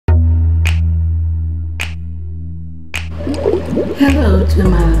Hello to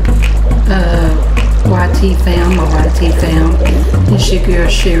my YT fam, This your girl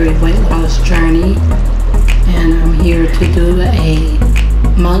Sherry weight loss journey, and I'm here to do a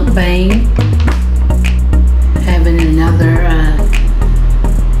mukbang, having another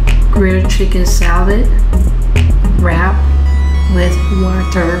grilled chicken salad wrap with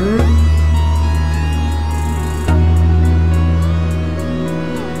water.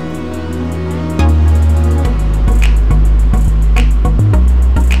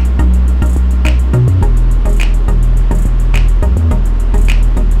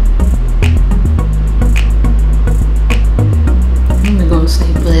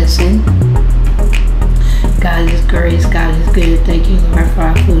 Say blessing. God is grace, God is good. Thank you, Lord, for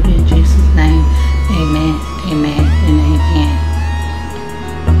our food in Jesus' name. Amen, amen, and amen.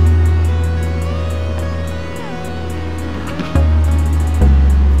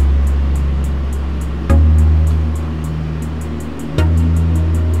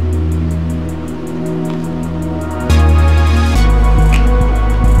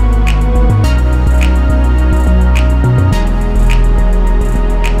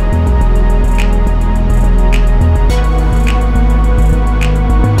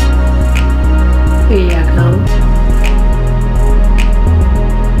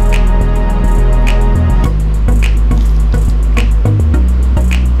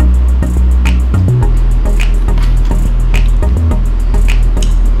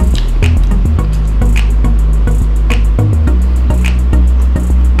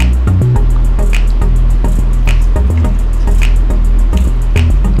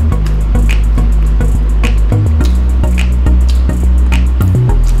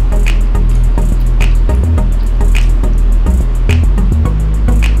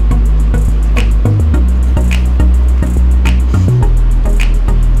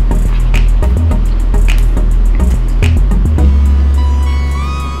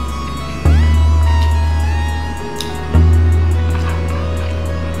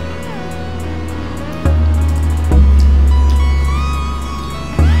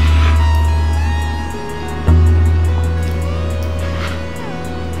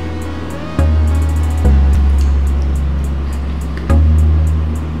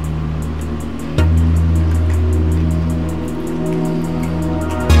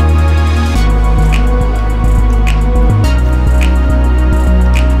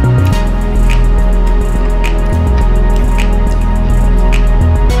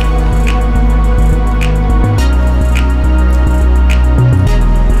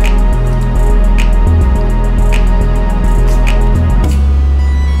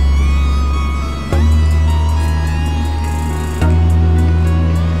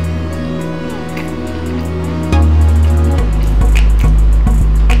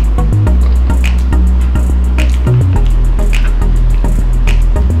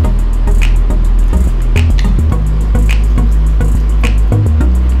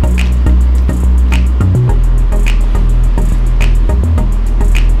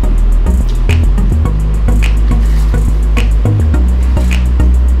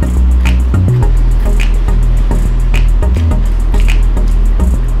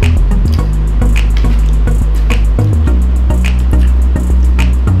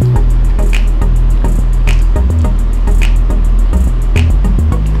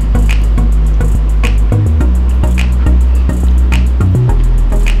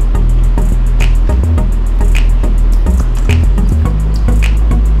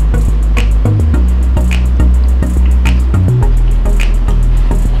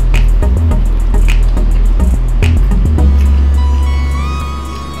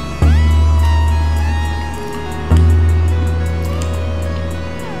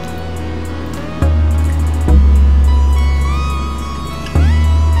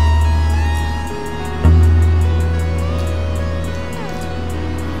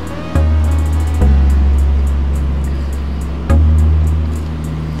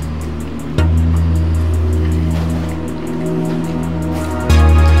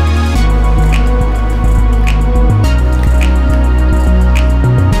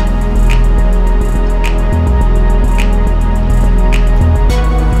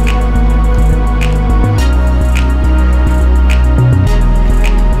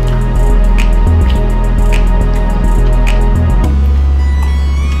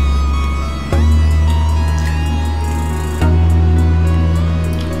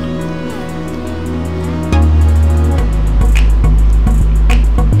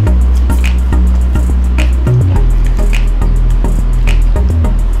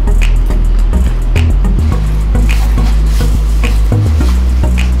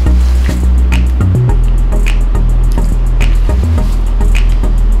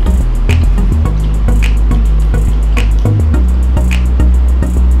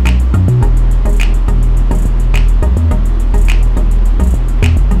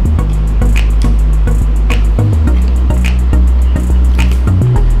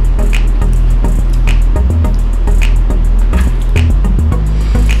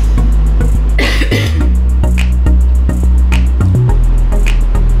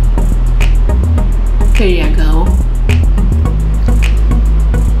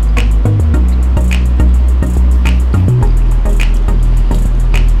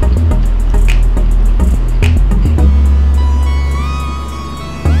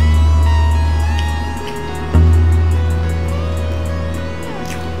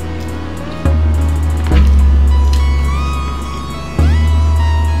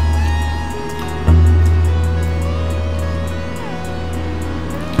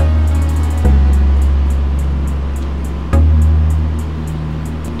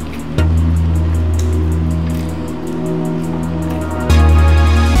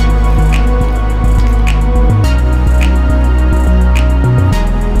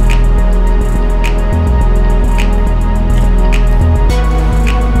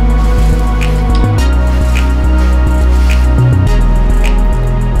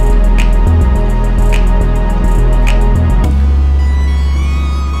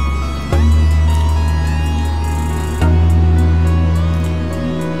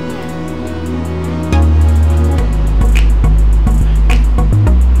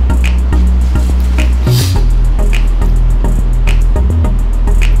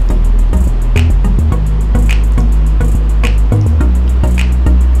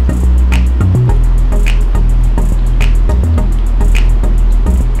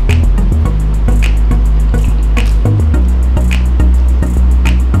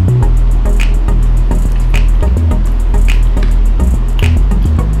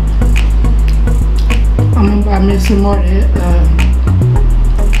 some more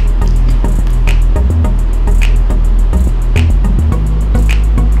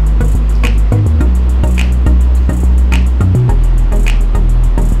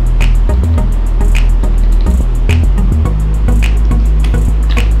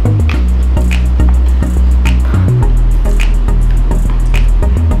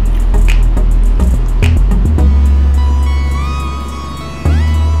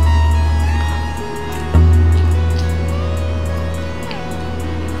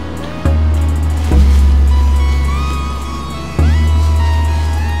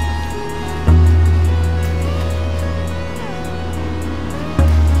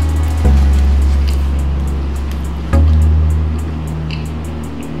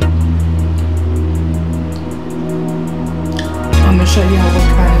I'm gonna show y'all what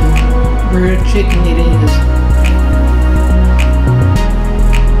kind of grilled chicken it is.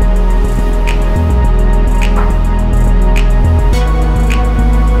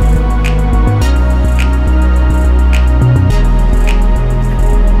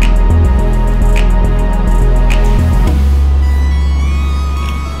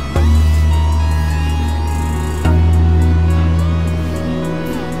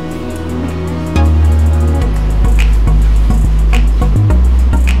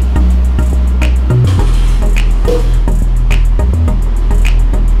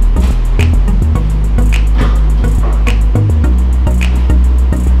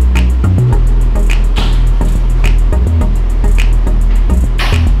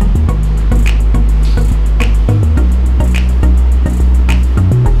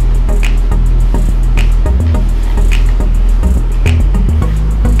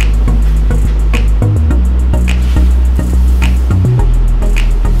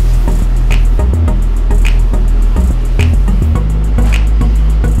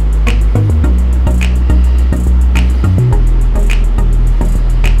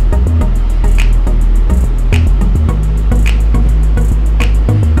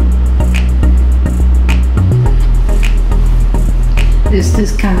 It's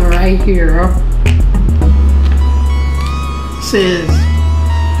this kind of right here. Says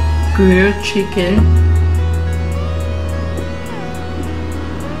grilled chicken.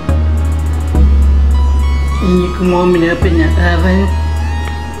 And you can warm it up in the oven.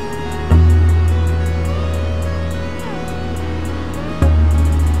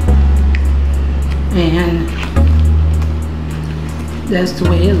 And that's the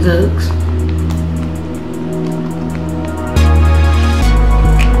way it looks.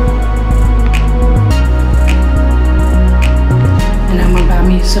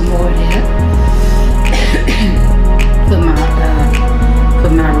 Some more of that for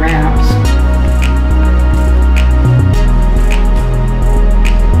my wraps.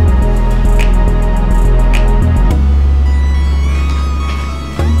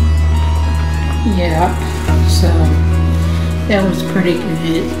 Yeah, so that was pretty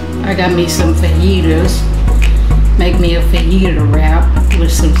good. I got me some fajitas. Make me a fajita wrap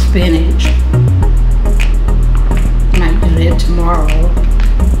with some spinach. Might do that tomorrow.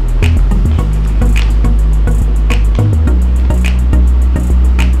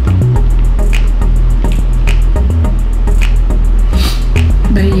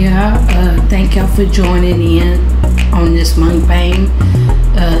 Thank y'all for joining in on this mukbang.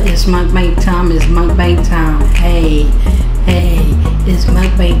 It's mukbang time. It's mukbang time. Hey, hey, it's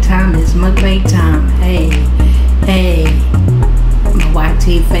mukbang time. It's mukbang time. Hey, hey, my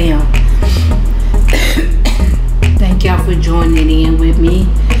YT fam. Thank y'all for joining in with me,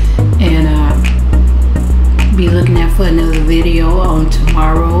 and be looking out for another video on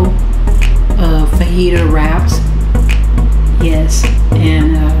tomorrow. Fajita wraps. Yes,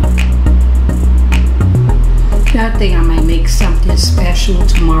 and I think I might make something special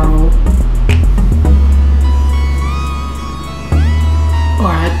tomorrow.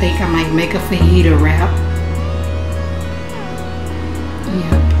 Or I think I might make a fajita wrap.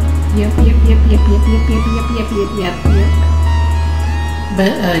 Yep.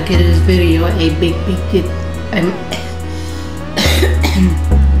 But give this video a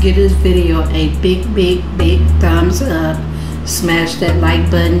give this video a big thumbs up. Smash that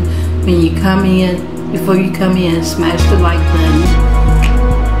like button when you come in. Before you come in, smash the like button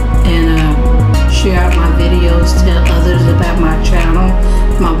and share out my videos. Tell others about my channel,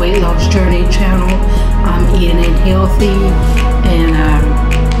 my weight loss journey channel. I'm eating healthy, and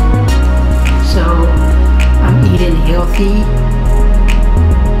so I'm eating healthy.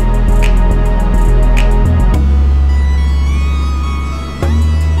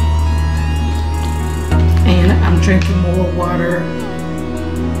 And I'm drinking more water.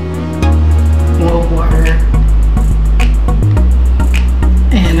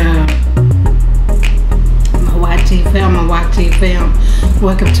 YT fam.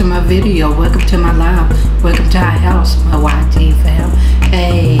 Welcome to my video. Welcome to my live. Welcome to our house, my YT fam.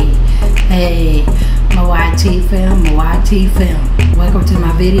 Hey, hey, my YT fam, my YT fam. Welcome to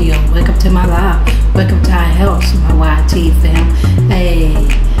my video. Welcome to my live. Welcome to our house, my YT fam. Hey,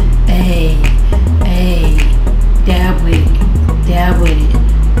 hey, hey. Dab with it. Dab with it.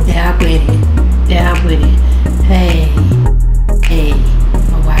 Dab with it. Dab with it. Hey, hey,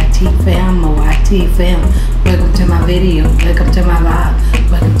 my YT fam, my YT fam. Welcome to my video. Welcome to my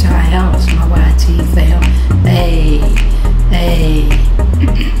live. Welcome to our house, my YT fam. Hey, hey.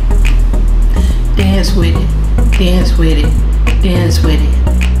 Dance with it. Dance with it. Dance with it.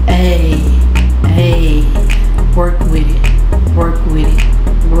 Hey, hey. Work with it. Work with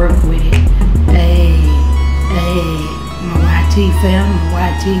it. Work with it. Hey, hey. My YT fam, my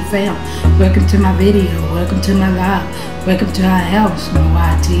YT fam. Welcome to my video. Welcome to my live. Welcome to our house, my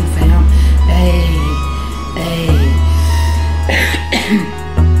YT fam. Hey, hey.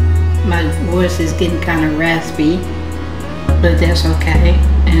 My voice is getting kind of raspy, but that's okay.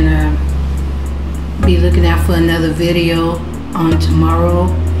 And be looking out for another video on tomorrow.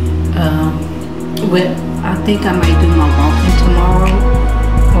 Well, I think I might do my walking tomorrow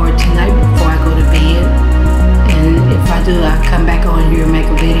or tonight before I go to bed. And if I do, I'll come back on here and make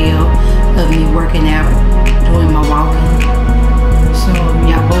a video of me working out, doing my walking. So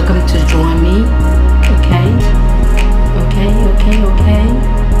y'all welcome to join me. Okay? Okay.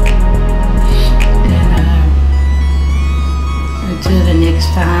 And until the next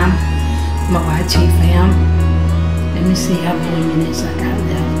time, my YT fam. Let me see how many minutes I got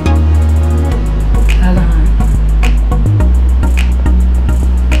left. Hold on.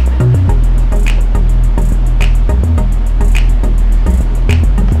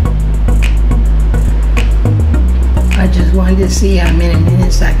 I just wanted to see how many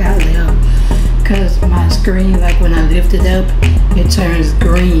minutes I got left, because my screen, like when I lift it up, it turns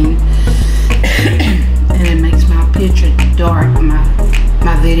green and it makes my picture dark, my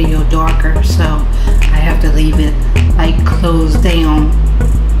video darker, so I have to leave it like closed down.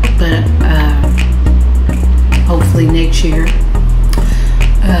 But hopefully next year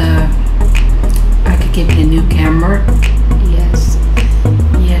I could get me a new camera. Yes.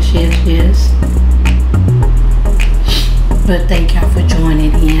 But thank y'all for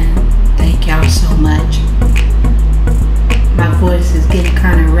joining in. Thank y'all so much. My voice is getting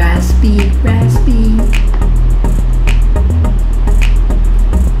kind of raspy.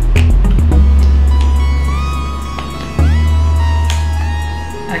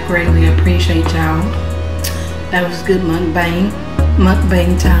 I greatly appreciate y'all. That was good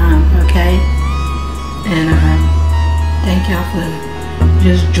mukbang time, okay? And thank y'all for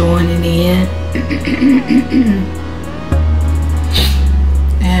just joining in.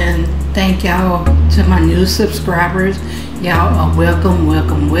 And thank y'all to my new subscribers. Y'all are welcome.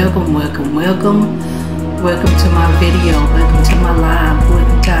 Welcome to my video. Welcome to my live.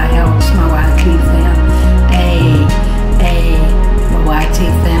 Welcome to our house, my YT fam. Hey, my YT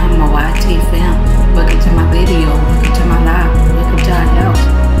fam, my YT fam. Welcome to my video. Welcome to my live. Welcome to our house,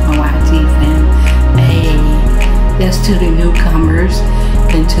 my YT fam. Hey, that's to the newcomers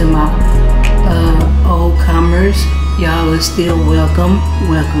and to my old comers. Y'all are still welcome.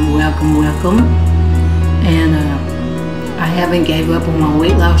 And I haven't gave up on my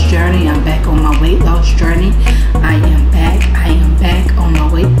weight loss journey. I'm back on my weight loss journey. I am back on my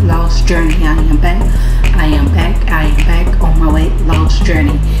weight loss journey. I am back on my weight loss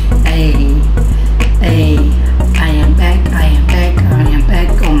journey. Hey, I am back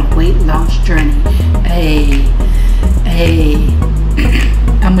on my weight loss journey. Hey,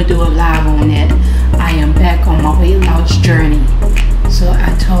 I'm gonna do a live on that. I am back on my weight loss journey. So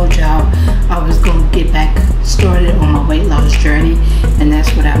I told y'all I was going to get back started on my weight loss journey, and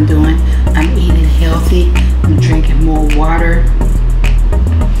that's what I'm doing. I'm eating healthy. I'm drinking more water,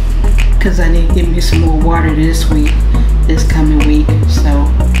 because I need to get me some more water this coming week. So,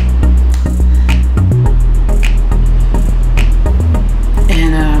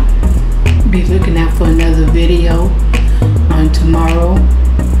 and be looking out for another video on tomorrow.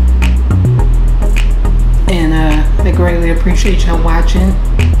 And I greatly appreciate y'all watching.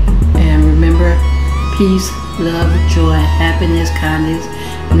 And remember, peace, love, joy, happiness, kindness.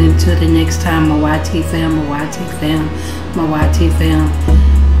 And until the next time, my YT fam, my YT fam, my YT fam.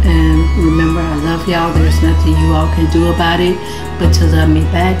 And remember, I love y'all. There's nothing you all can do about it but to love me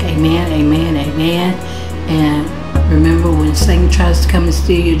back. Amen. And remember, when Satan tries to come and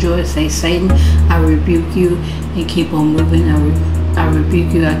steal your joy, say, Satan, I rebuke you, and keep on moving. I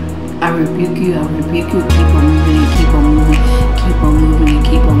rebuke you. I rebuke you, keep on moving and keep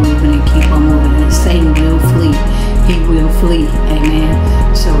on moving, and Satan will flee. he will flee. Amen.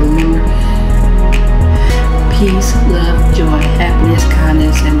 So remember, peace, love, joy, happiness,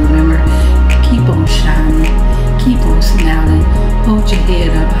 kindness, and remember, keep on shining, keep on smiling, hold your head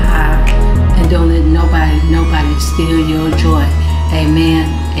up high, and don't let nobody steal your joy. Amen,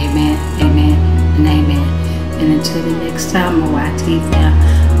 amen, amen, and amen. And until the next time, my YT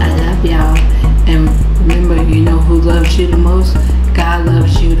fam, I love y'all. And remember, you know who loves you the most? God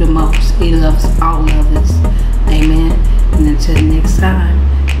loves you the most. He loves all of us. Amen. And until next time,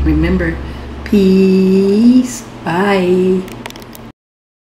 remember, peace. Bye.